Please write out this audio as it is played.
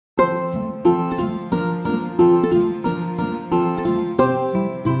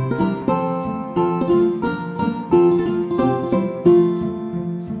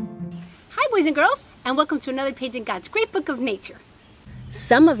and welcome to another page in God's great book of nature.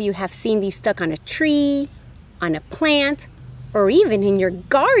 Some of you have seen these stuck on a tree, on a plant, or even in your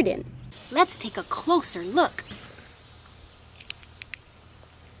garden. Let's take a closer look.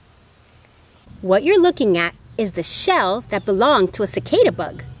 What you're looking at is the shell that belonged to a cicada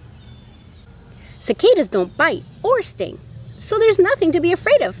bug. Cicadas don't bite or sting, so there's nothing to be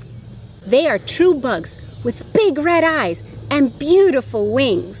afraid of. They are true bugs with big red eyes and beautiful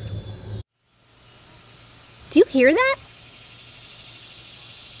wings. Do you hear that?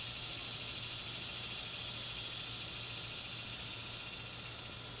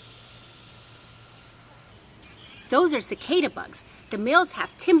 Those are cicada bugs. The males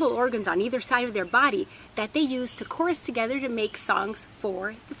have timbal organs on either side of their body that they use to chorus together to make songs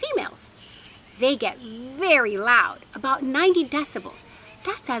for the females. They get very loud, about 90 decibels.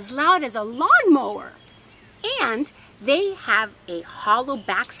 That's as loud as a lawnmower. And they have a hollow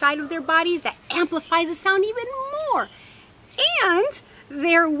backside of their body that amplifies the sound even more. And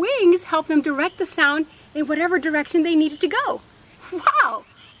their wings help them direct the sound in whatever direction they need it to go. Wow!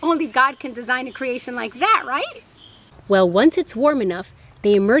 Only God can design a creation like that, right? Well, once it's warm enough,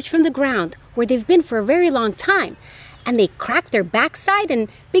 they emerge from the ground where they've been for a very long time, and they crack their backside and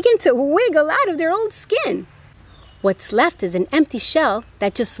begin to wiggle out of their old skin. What's left is an empty shell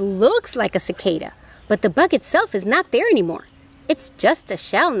that just looks like a cicada, but the bug itself is not there anymore. It's just a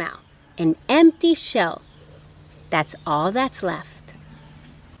shell now, an empty shell. That's all that's left.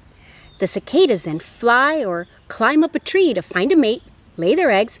 The cicadas then fly or climb up a tree to find a mate, lay their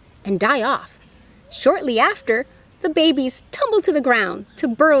eggs, and die off. Shortly after, the babies tumble to the ground to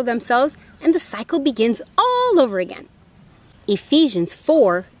burrow themselves, and the cycle begins all over again. Ephesians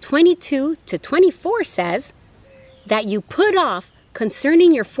 4:22-24 says, "That you put off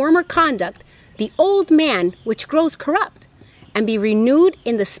concerning your former conduct the old man which grows corrupt, and be renewed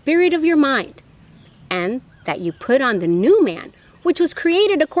in the spirit of your mind, and that you put on the new man which was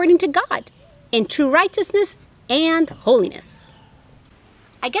created according to God, in true righteousness and holiness."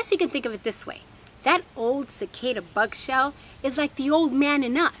 I guess you can think of it this way. That old cicada bug shell is like the old man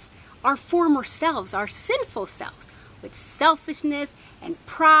in us, our former selves, our sinful selves, with selfishness and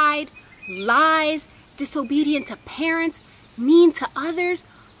pride, lies, disobedient to parents, mean to others.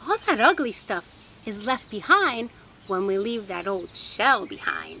 All that ugly stuff is left behind when we leave that old shell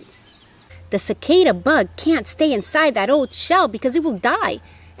behind. The cicada bug can't stay inside that old shell because it will die,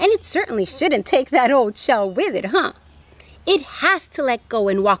 and it certainly shouldn't take that old shell with it, huh? It has to let go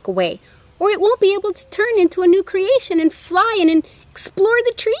and walk away, or it won't be able to turn into a new creation and fly and explore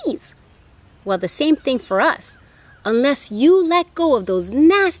the trees. Well, the same thing for us. Unless you let go of those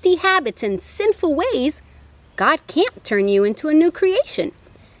nasty habits and sinful ways, God can't turn you into a new creation.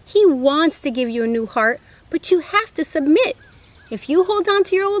 He wants to give you a new heart, but you have to submit. If you hold on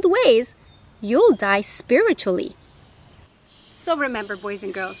to your old ways, you'll die spiritually. So remember, boys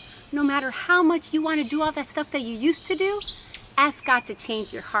and girls, no matter how much you want to do all that stuff that you used to do, ask God to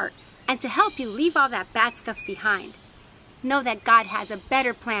change your heart and to help you leave all that bad stuff behind. Know that God has a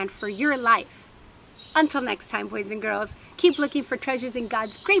better plan for your life. Until next time, boys and girls, keep looking for treasures in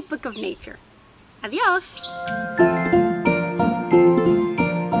God's great book of nature. Adios!